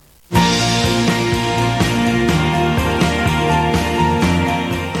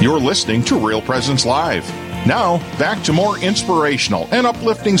You're listening to Real Presence Live. Now, back to more inspirational and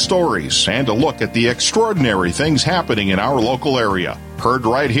uplifting stories and a look at the extraordinary things happening in our local area. Heard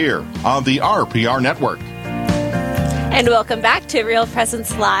right here on the RPR Network. And welcome back to Real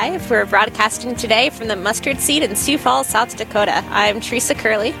Presence Live. We're broadcasting today from the Mustard Seed in Sioux Falls, South Dakota. I'm Teresa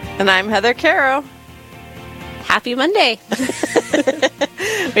Curley. And I'm Heather Caro. Happy Monday.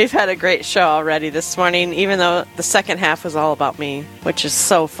 We've had a great show already this morning, even though the second half was all about me, which is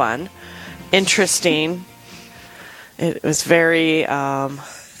so fun, interesting. It was very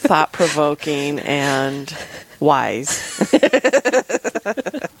thought-provoking and wise.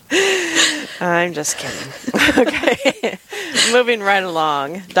 I'm just kidding. Okay. Moving right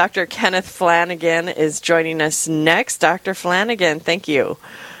along. Dr. Kenneth Flanagan is joining us next. Dr. Flanagan, thank you.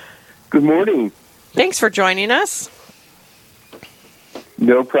 Good morning. Thanks for joining us.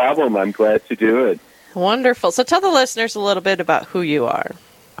 No problem. I'm glad to do it. Wonderful. So tell the listeners a little bit about who you are.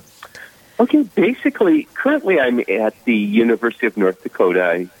 Okay, basically, currently I'm at the University of North Dakota.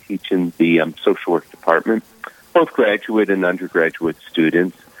 I teach in the social work department, both graduate and undergraduate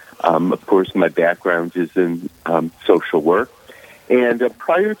students. Of course, my background is in social work. And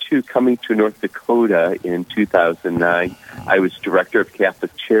prior to coming to North Dakota in 2009, I was director of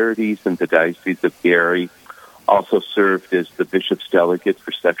Catholic Charities in the Diocese of Gary. Also served as the bishop's delegate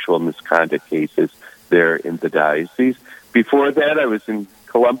for sexual misconduct cases there in the diocese. Before that, I was in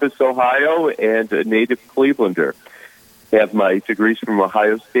Columbus, Ohio, and a native Clevelander. I have my degrees from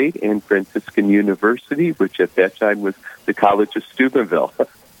Ohio State and Franciscan University, which at that time was the College of Steubenville.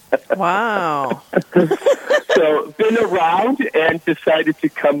 Wow. So, been around and decided to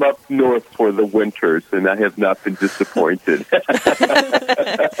come up north for the winters, and I have not been disappointed.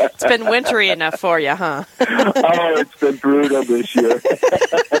 It's been wintry enough for you, huh? Oh, it's been brutal this year.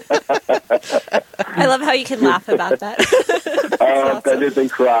 I love how you can laugh about that. Awesome. Better than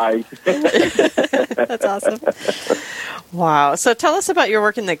cry. That's awesome. Wow. So tell us about your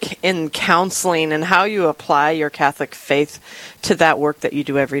work in counseling and how you apply your Catholic faith to that work that you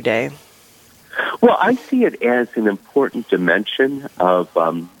do every day. Well, I see it as an important dimension of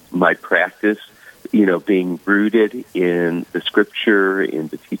my practice, being rooted in the Scripture, in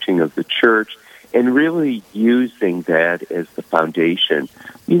the teaching of the Church, and really using that as the foundation,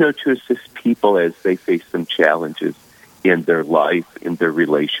 to assist people as they face some challenges in their life, in their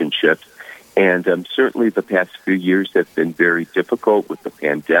relationships. And certainly the past few years have been very difficult with the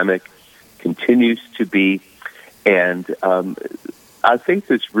pandemic, continues to be. And I think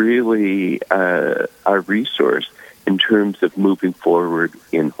it's really our resource in terms of moving forward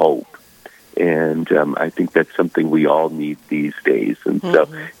in hope. And I think that's something we all need these days. And so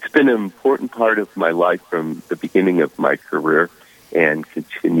it's been an important part of my life from the beginning of my career and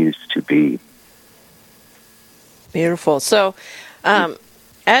continues to be. Beautiful. So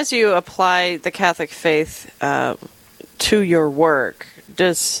as you apply the Catholic faith to your work,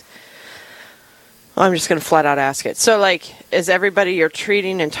 I'm just going to flat out ask it. So, is everybody you're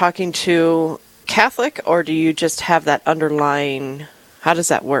treating and talking to Catholic, or do you just have that underlying, how does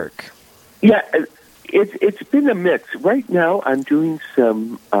that work? Yeah, it's been a mix. Right now, I'm doing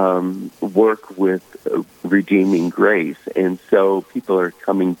some work with Redeeming Grace, and so people are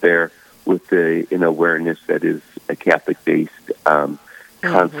coming there with an awareness that is a Catholic-based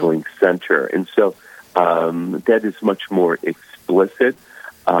counseling center. And so that is much more explicit.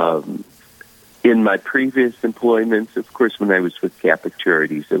 In my previous employments, of course, when I was with Catholic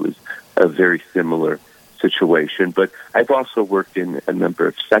Charities, it was a very similar situation. But I've also worked in a number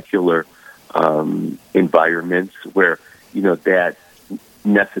of secular environments where, that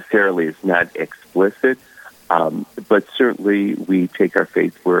necessarily is not explicit. But certainly we take our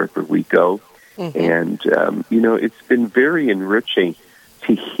faith wherever we go. And, it's been very enriching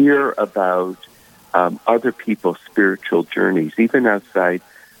to hear about other people's spiritual journeys, even outside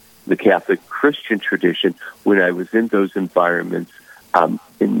the Catholic Christian tradition, when I was in those environments,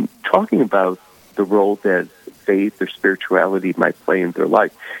 in talking about the role that faith or spirituality might play in their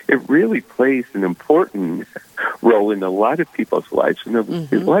life. It really plays an important role in a lot of people's lives. A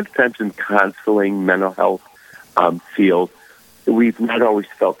lot of times in counseling, mental health field, we've not always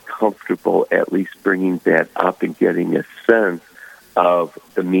felt comfortable at least bringing that up and getting a sense of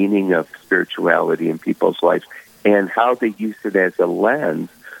the meaning of spirituality in people's lives and how they use it as a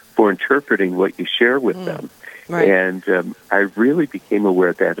lens for interpreting what you share with them. Right. And I really became aware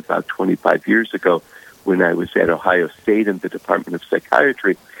of that about 25 years ago when I was at Ohio State in the Department of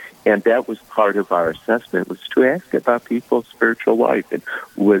Psychiatry. And that was part of our assessment, was to ask about people's spiritual life. And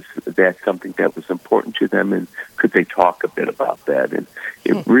was that something that was important to them? And could they talk a bit about that? And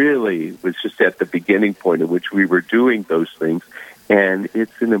it really was just at the beginning point at which we were doing those things. And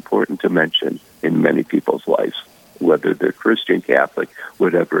it's an important dimension in many people's lives, whether they're Christian, Catholic,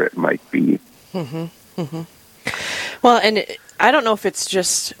 whatever it might be. Mm-hmm. Mm-hmm. Well, and I don't know if it's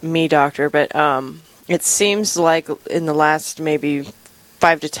just me, Doctor, but it seems like in the last maybe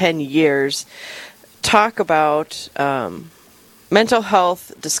 5 to 10 years, talk about mental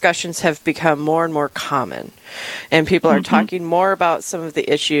health discussions have become more and more common, and people are talking more about some of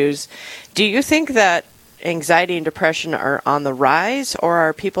the issues. Do you think that anxiety and depression are on the rise, or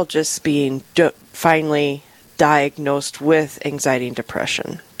are people just being finally diagnosed with anxiety and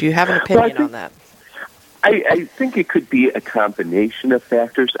depression? Do you have an opinion on that? I think it could be a combination of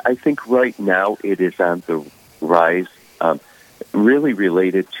factors. I think right now it is on the rise, really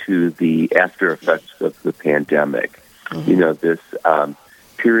related to the after effects of the pandemic. Mm-hmm. You know, this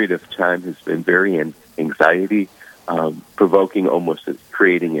period of time has been very anxiety provoking, almost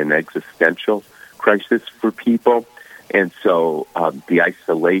creating an existential crisis for people. And so the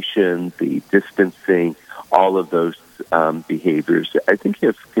isolation, the distancing, all of those behaviors, I think,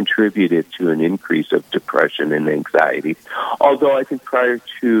 have contributed to an increase of depression and anxiety. Although I think prior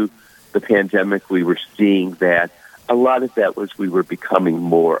to the pandemic, we were seeing that a lot of that was we were becoming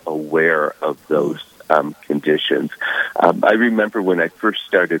more aware of those conditions. I remember when I first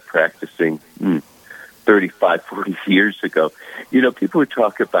started practicing 35, 40 years ago, you know, people would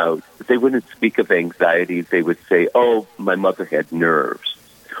talk about, they wouldn't speak of anxiety. They would say, oh, my mother had nerves,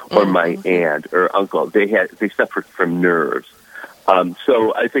 or my aunt or uncle, they suffered from nerves.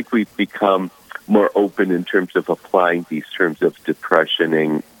 So I think we've become more open in terms of applying these terms of depression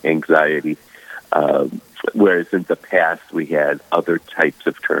and anxiety, whereas in the past we had other types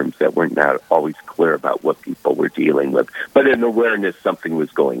of terms that were not always clear about what people were dealing with. But in awareness, something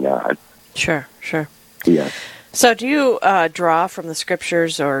was going on. Sure. Yeah. So do you draw from the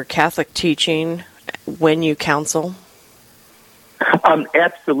scriptures or Catholic teaching when you counsel?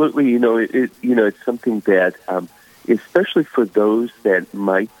 Absolutely. You know, it's something that, especially for those that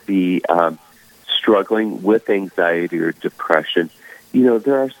might be struggling with anxiety or depression, you know,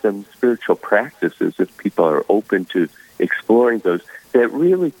 there are some spiritual practices, if people are open to exploring those, that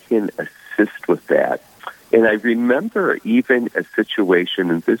really can assist with that. And I remember even a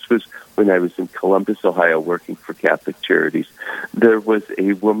situation, and this was when I was in Columbus, Ohio, working for Catholic Charities. There was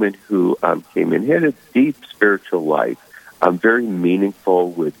a woman who came in, had a deep spiritual life, very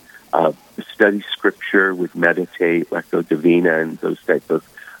meaningful, would study scripture, would meditate, Lectio Divina, and those types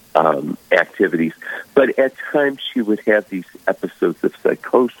of activities. But at times she would have these episodes of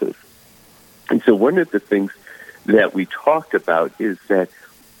psychosis. And so one of the things that we talked about is that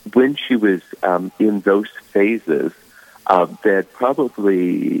when she was in those phases, that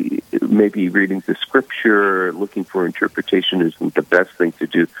probably maybe reading the scripture, looking for interpretation isn't the best thing to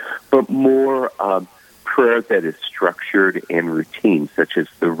do, but more prayer that is structured and routine, such as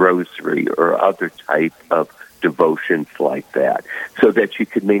the rosary or other type of devotions like that, so that she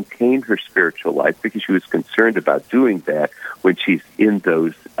could maintain her spiritual life, because she was concerned about doing that when she's in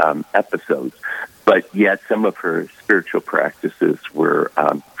those episodes. But yet some of her spiritual practices were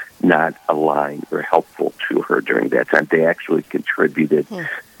not aligned or helpful to her during that time. They actually contributed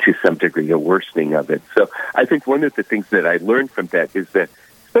to some degree a worsening of it. So I think one of the things that I learned from that is that,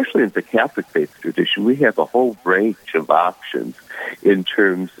 especially in the Catholic faith tradition, we have a whole range of options in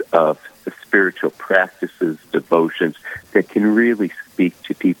terms of spiritual practices, devotions that can really speak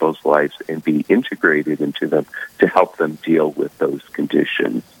to people's lives and be integrated into them to help them deal with those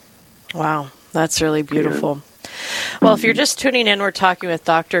conditions. Wow, that's really beautiful. Yeah. Well, if you're just tuning in, we're talking with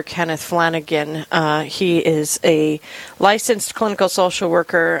Dr. Kenneth Flanagan. He is a licensed clinical social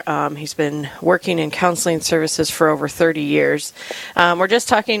worker. He's been working in counseling services for over 30 years. We're just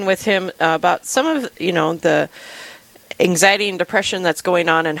talking with him about some of, the anxiety and depression that's going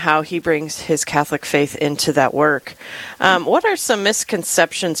on and how he brings his Catholic faith into that work. What are some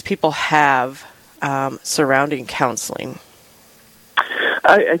misconceptions people have surrounding counseling?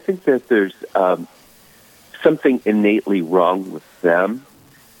 I think that there's something innately wrong with them.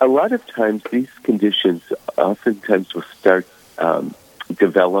 A lot of times these conditions oftentimes will start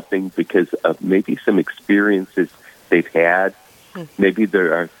developing because of maybe some experiences they've had. Maybe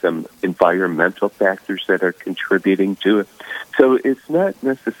there are some environmental factors that are contributing to it. So it's not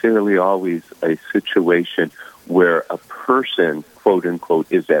necessarily always a situation where a person, quote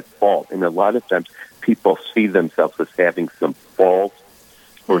unquote, is at fault. And a lot of times people see themselves as having some fault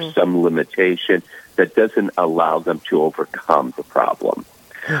or some limitation that doesn't allow them to overcome the problem.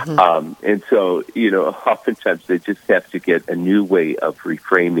 And so, oftentimes they just have to get a new way of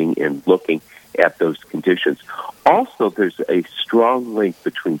reframing and looking at those conditions. Also, there's a strong link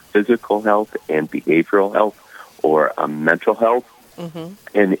between physical health and behavioral health or mental health.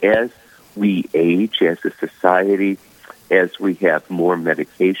 And as we age as a society, as we have more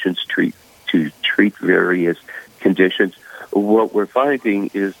medications to treat various conditions, what we're finding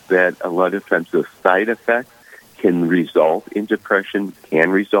is that a lot of times those side effects can result in depression, can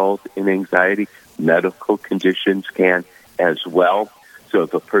result in anxiety. Medical conditions can as well. So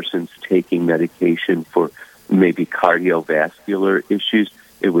if a person's taking medication for maybe cardiovascular issues,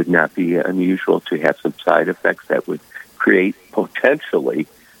 it would not be unusual to have some side effects that would create potentially,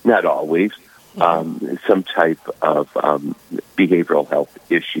 not always, some type of behavioral health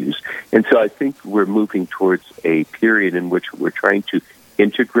issues. And so I think we're moving towards a period in which we're trying to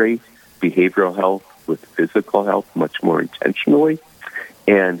integrate behavioral health with physical health much more intentionally.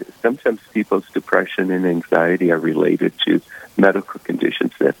 And sometimes people's depression and anxiety are related to medical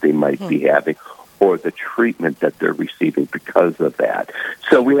conditions that they might be having or the treatment that they're receiving because of that.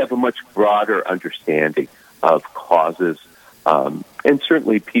 So we have a much broader understanding of causes. And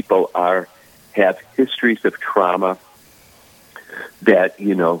certainly people have histories of trauma that,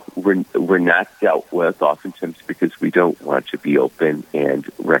 we're not dealt with oftentimes because we don't want to be open and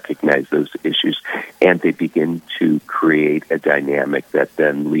recognize those issues. And they begin to create a dynamic that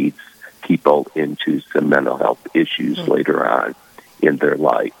then leads people into some mental health issues later on in their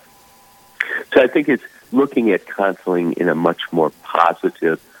life. So I think it's looking at counseling in a much more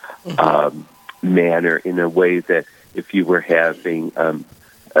positive manner, in a way that if you were having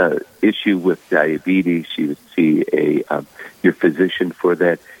issue with diabetes, you would see your physician for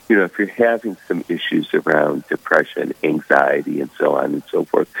that. If you're having some issues around depression, anxiety, and so on and so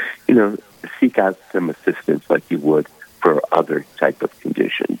forth, seek out some assistance like you would for other type of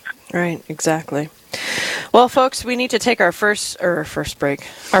conditions. Right, exactly. Well, folks, we need to take our first break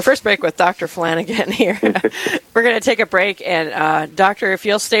with Dr. Flanagan here. We're going to take a break, and Doctor, if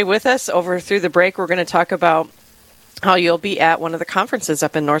you'll stay with us through the break, we're going to talk about how you'll be at one of the conferences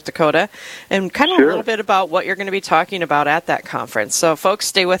up in North Dakota and kind of a little bit about what you're going to be talking about at that conference. So, folks,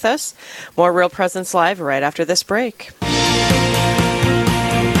 stay with us. More Real Presence Live right after this break.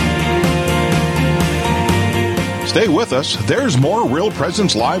 Stay with us. There's more Real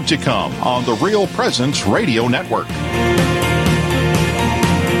Presence Live to come on the Real Presence Radio Network.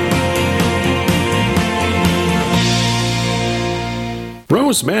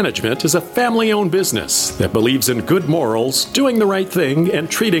 Rose Management is a family-owned business that believes in good morals, doing the right thing,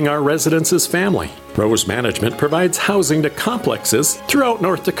 and treating our residents as family. Rose Management provides housing to complexes throughout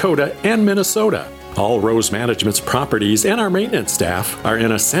North Dakota and Minnesota. All Rose Management's properties and our maintenance staff are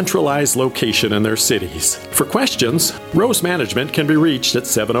in a centralized location in their cities. For questions, Rose Management can be reached at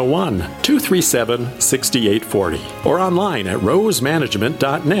 701-237-6840 or online at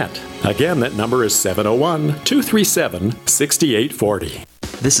rosemanagement.net. Again, that number is 701-237-6840.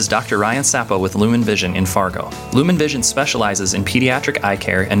 This is Dr. Ryan Sappo with Lumen Vision in Fargo. Lumen Vision specializes in pediatric eye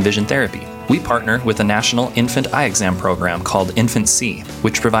care and vision therapy. We partner with a national infant eye exam program called Infant C,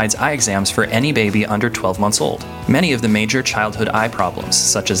 which provides eye exams for any baby under 12 months old. Many of the major childhood eye problems,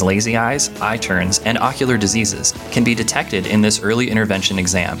 such as lazy eyes, eye turns, and ocular diseases, can be detected in this early intervention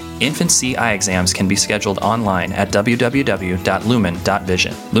exam. Infant C eye exams can be scheduled online at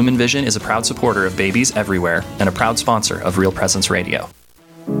www.lumen.vision. Lumen Vision is a proud supporter of babies everywhere and a proud sponsor of Real Presence Radio.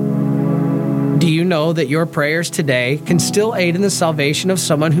 Do you know that your prayers today can still aid in the salvation of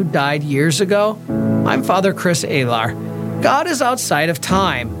someone who died years ago? I'm Father Chris Alar. God is outside of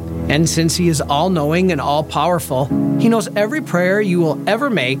time, and since He is all-knowing and all-powerful, He knows every prayer you will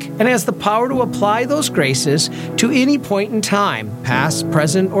ever make and has the power to apply those graces to any point in time, past,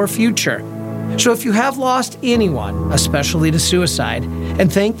 present, or future. So if you have lost anyone, especially to suicide,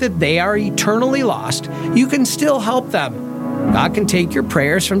 and think that they are eternally lost, you can still help them. God can take your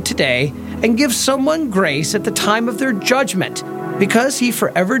prayers from today and give someone grace at the time of their judgment, because He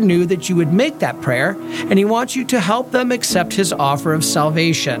forever knew that you would make that prayer, and He wants you to help them accept His offer of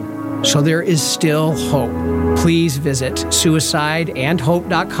salvation. So there is still hope. Please visit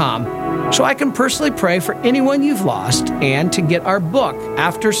suicideandhope.com so I can personally pray for anyone you've lost, and to get our book,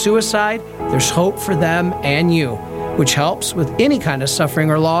 After Suicide, There's Hope for Them and You, which helps with any kind of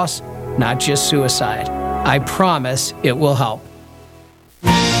suffering or loss, not just suicide. I promise it will help.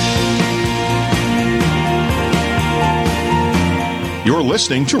 You're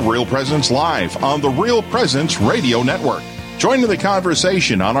listening to Real Presence Live on the Real Presence Radio Network. Join in the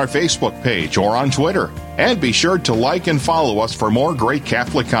conversation on our Facebook page or on Twitter. And be sure to like and follow us for more great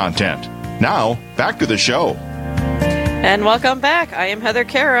Catholic content. Now, back to the show. And welcome back. I am Heather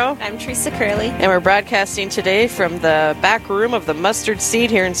Caro. I'm Teresa Curley. And we're broadcasting today from the back room of the Mustard Seed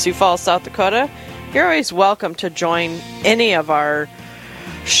here in Sioux Falls, South Dakota. You're always welcome to join any of our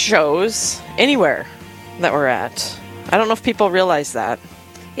shows anywhere that we're at. I don't know if people realize that.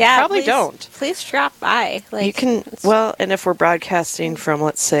 Yeah, Probably don't. Please drop by. You can, well, and if we're broadcasting from,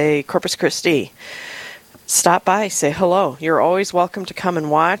 let's say, Corpus Christi, stop by, say hello. You're always welcome to come and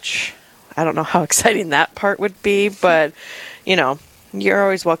watch. I don't know how exciting that part would be, but, you're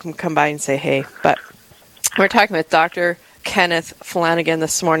always welcome to come by and say hey. But we're talking with Dr. Kenneth Flanagan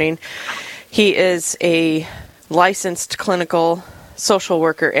this morning. He is a licensed clinical social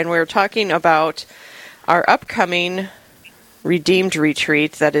worker, and we're talking about our upcoming Redeemed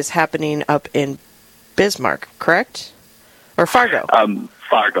Retreat that is happening up in Bismarck, correct? Or Fargo?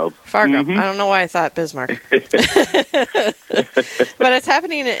 Fargo. Mm-hmm. I don't know why I thought Bismarck. But it's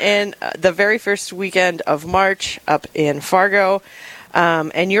happening in the very first weekend of March up in Fargo.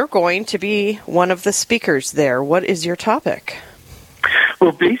 And you're going to be one of the speakers there. What is your topic?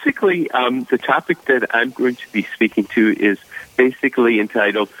 Well, basically, the topic that I'm going to be speaking to is basically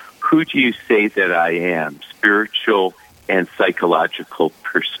entitled, Who Do You Say That I Am? Spiritual and Psychological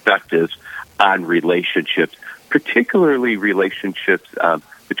Perspectives on Relationships, particularly relationships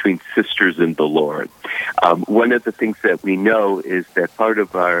between sisters in the Lord. One of the things that we know is that part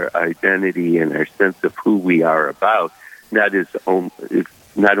of our identity and our sense of who we are about is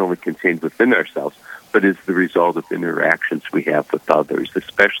not only contained within ourselves, but is the result of interactions we have with others,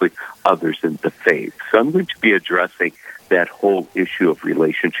 especially others in the faith. So I'm going to be addressing that whole issue of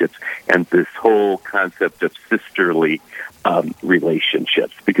relationships and this whole concept of sisterly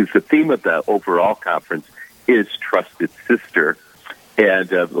relationships, because the theme of the overall conference is Trusted Sister.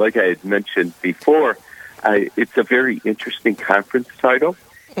 And like I had mentioned before, it's a very interesting conference title,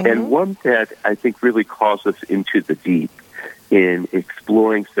 and one that I think really calls us into the deep in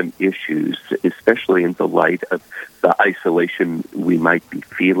exploring some issues, especially in the light of the isolation we might be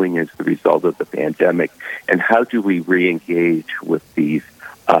feeling as the result of the pandemic, and how do we re-engage with these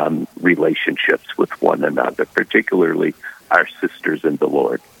relationships with one another, particularly our sisters in the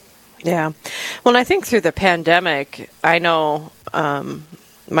Lord. Yeah. Well, I think through the pandemic, I know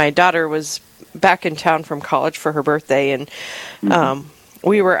my daughter was back in town from college for her birthday, and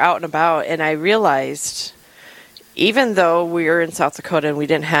we were out and about, and I realized, even though we were in South Dakota and we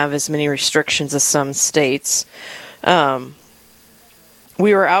didn't have as many restrictions as some states,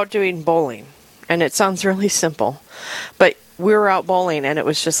 we were out doing bowling. And it sounds really simple, but we were out bowling, and it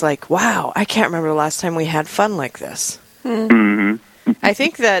was just like, wow, I can't remember the last time we had fun like this. I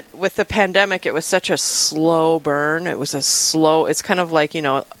think that with the pandemic, it was such a slow burn. It's kind of like,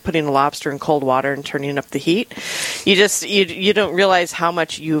 putting a lobster in cold water and turning up the heat. You don't realize how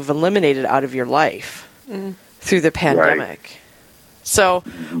much you've eliminated out of your life through the pandemic. Right. So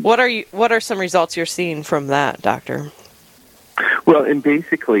what are some results you're seeing from that, Doctor? Well, and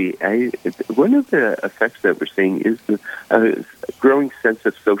basically, one of the effects that we're seeing is the growing sense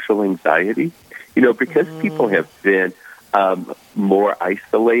of social anxiety. Because people have been more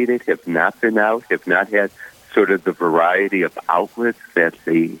isolated, have not been out, have not had sort of the variety of outlets that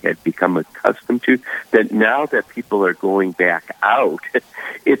they had become accustomed to, that now that people are going back out,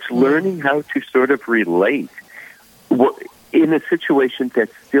 it's learning how to sort of relate in a situation that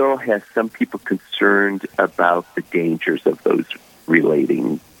still has some people concerned about the dangers of those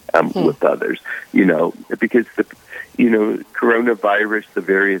relating with others, because the coronavirus, the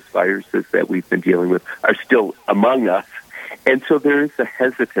various viruses that we've been dealing with are still among us. And so there is a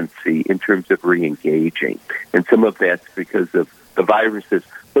hesitancy in terms of re-engaging. And some of that's because of the viruses,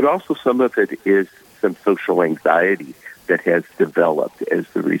 but also some of it is some social anxiety that has developed as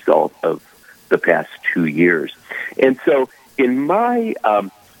the result of the past 2 years. And so in my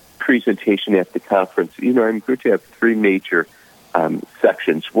presentation at the conference, I'm going to have three major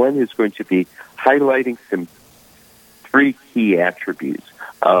sections. One is going to be highlighting some three key attributes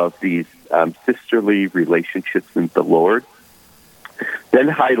of these sisterly relationships in the Lord, then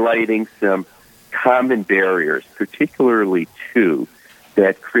highlighting some common barriers, particularly two,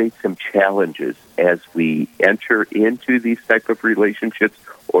 that create some challenges as we enter into these type of relationships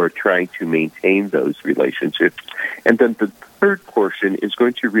or trying to maintain those relationships. And then the third portion is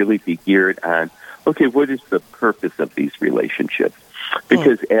going to really be geared on, okay, what is the purpose of these relationships?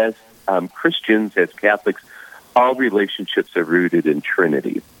 Because as Christians, as Catholics, all relationships are rooted in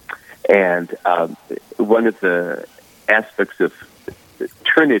Trinity. And one of the aspects of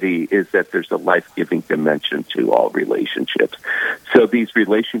Trinity is that there's a life-giving dimension to all relationships. So these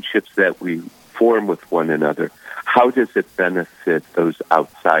relationships that we form with one another, how does it benefit those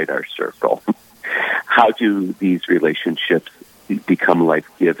outside our circle? How do these relationships become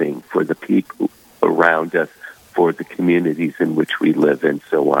life-giving for the people around us, for the communities in which we live, and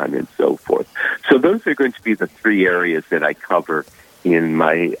so on and so forth? So those are going to be the three areas that I cover in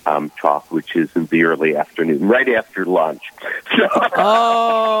my talk, which is in the early afternoon, right after lunch. So,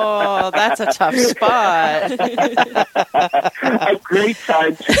 oh, that's a tough spot. a great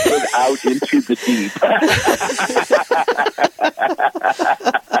time to get out into the deep.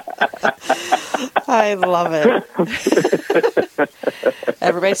 I love it.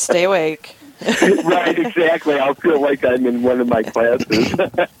 Everybody stay awake. Right, exactly. I'll feel like I'm in one of my classes.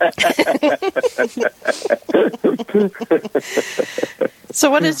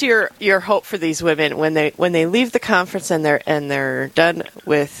 So, what is your hope for these women when they leave the conference and they're done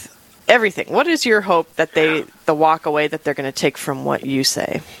with everything? What is your hope that the walk away that they're going to take from what you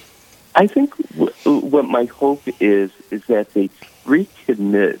say? I think what my hope is that they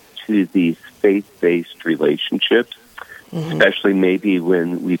recommit to these faith-based relationships, especially maybe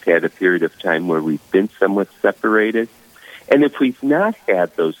when we've had a period of time where we've been somewhat separated. And if we've not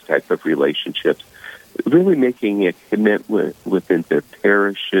had those type of relationships, really making a commitment within their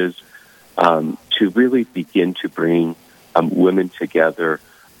parishes to really begin to bring women together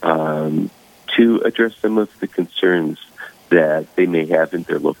to address some of the concerns that they may have in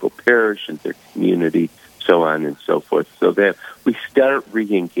their local parish, in their community, so on and so forth, so that we start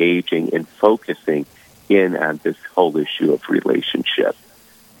re-engaging and focusing in on this whole issue of relationship.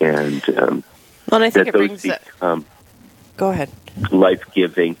 And, I think that those become go ahead.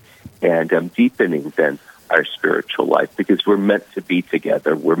 life-giving and deepening then our spiritual life, because we're meant to be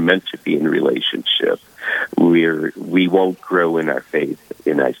together. We're meant to be in relationship. We won't grow in our faith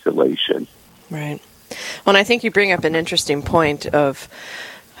in isolation. Right. Well, and I think you bring up an interesting point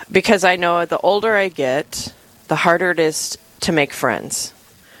because I know the older I get, the harder it is to make friends.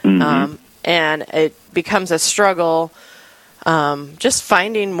 Mm-hmm. And it becomes a struggle just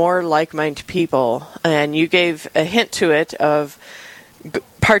finding more like-minded people. And you gave a hint to it of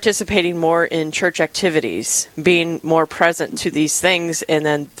participating more in church activities, being more present to these things, and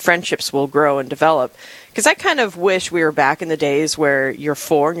then friendships will grow and develop. Because I kind of wish we were back in the days where you're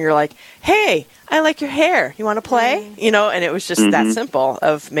 4 and you're like, hey, I like your hair. You want to play? You know, and it was just that simple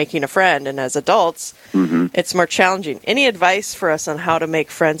of making a friend. And as adults, it's more challenging. Any advice for us on how to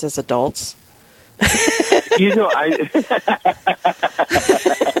make friends as adults?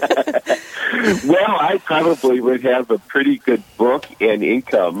 Well, I probably would have a pretty good book and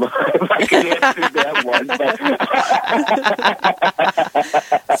income if I could answer that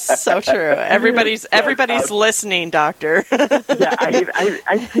one. So true. Everybody's listening, Doctor. Yeah,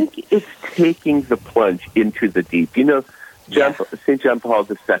 I think it's taking the plunge into the deep. You know, St. John Paul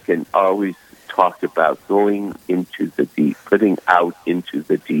II always talked about going into the deep, putting out into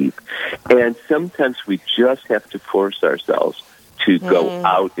the deep. And sometimes we just have to force ourselves to go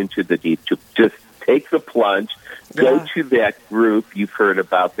out into the deep, to just take the plunge, go to that group you've heard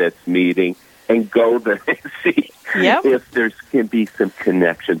about that's meeting, and go there and see if there can be some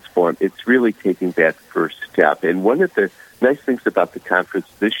connections formed. It's really taking that first step. And one of the nice things about the conference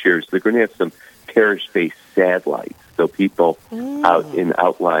this year is they're going to have some parish-based satellites, so people out in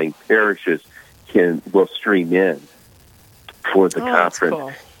outlying parishes will stream in for the conference.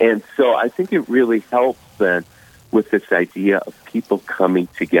 Cool. And so I think it really helps then with this idea of people coming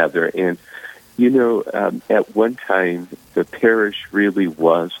together. And, you know, at one time, the parish really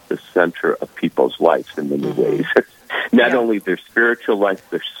was the center of people's lives in many ways. Not only their spiritual life,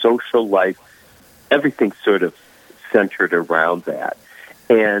 their social life, everything sort of centered around that.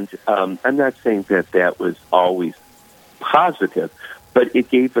 And I'm not saying that was always positive, but it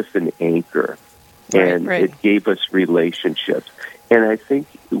gave us an anchor. And it gave us relationships. And I think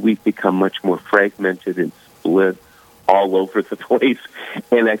we've become much more fragmented and split all over the place.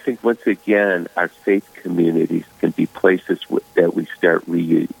 And I think, once again, our faith communities can be places that we start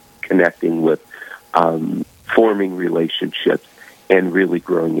reconnecting with, forming relationships, and really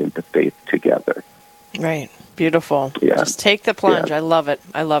growing into faith together. Right. Beautiful. Yeah. Just take the plunge. Yeah. I love it.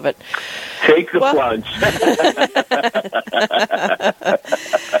 I love it. Take the plunge.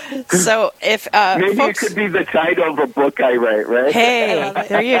 So if maybe folks... it could be the title of a book I write, right? Hey,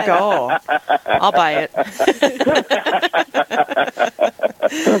 there you go. I'll buy it.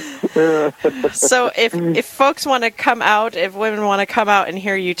 So if folks want to come out, if women want to come out and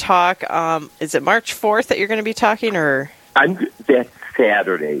hear you talk, is it March 4th that you're going to be talking, or? That's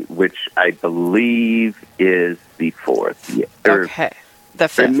Saturday, which I believe is the 4th. Yeah. Okay. The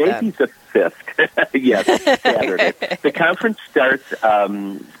 5th. Or maybe the 5th. Yes, Saturday. The conference starts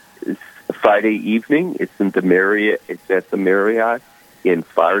Friday evening. It's in the Marriott. It's at the Marriott in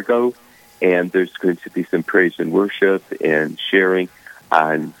Fargo, and there's going to be some praise and worship and sharing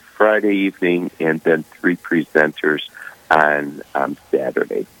on Friday evening, and then 3 presenters on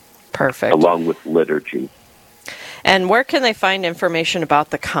Saturday. Perfect. Along with liturgy. And where can they find information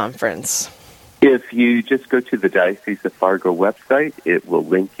about the conference? If you just go to the Diocese of Fargo website, it will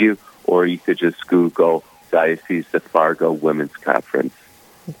link you, or you could just Google Diocese of Fargo Women's Conference.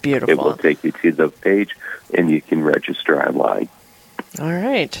 Beautiful. It will take you to the page, and you can register online. All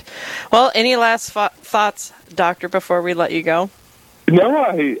right. Well, any last thoughts, Doctor, before we let you go? No,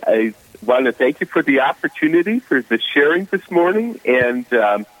 I want to thank you for the opportunity for the sharing this morning, and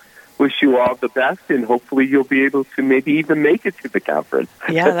wish you all the best, and hopefully you'll be able to maybe even make it to the conference.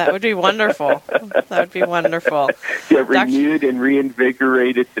 Yeah, that would be wonderful. That would be wonderful. Get renewed and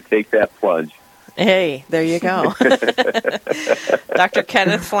reinvigorated to take that plunge. Hey, there you go. Dr.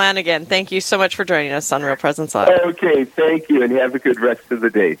 Kenneth Flanagan, thank you so much for joining us on Real Presence Live. Okay, thank you, and have a good rest of the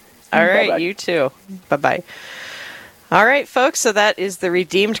day. All right, Bye-bye. You too. Bye-bye. All right, folks, so that is the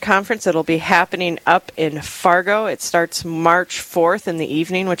Redeemed Conference. It'll be happening up in Fargo. It starts March 4th in the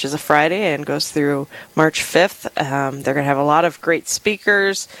evening, which is a Friday, and goes through March 5th. They're going to have a lot of great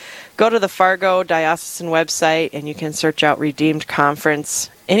speakers. Go to the Fargo Diocesan website, and you can search out Redeemed Conference.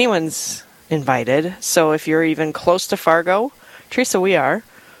 Anyone's invited. So if you're even close to Fargo, Teresa, we are.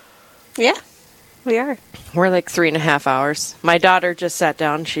 Yeah, we are. We're like 3.5 hours. My daughter just sat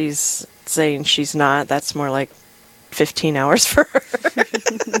down. She's saying she's not. That's more like 15 hours for her.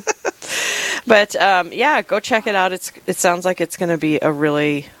 But yeah, go check it out. It sounds like it's going to be a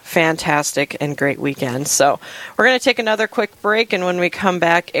really fantastic and great weekend. So we're going to take another quick break, and when we come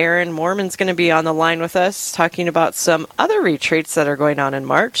back, Aaron Moorman's going to be on the line with us talking about some other retreats that are going on in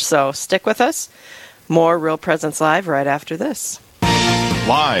March. So stick with us. More Real Presence Live right after this.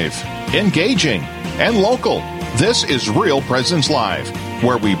 Live, engaging, and local. This is Real Presence Live,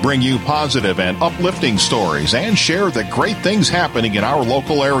 where we bring you positive and uplifting stories and share the great things happening in our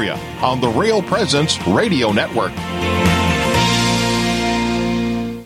local area on the Real Presence Radio Network.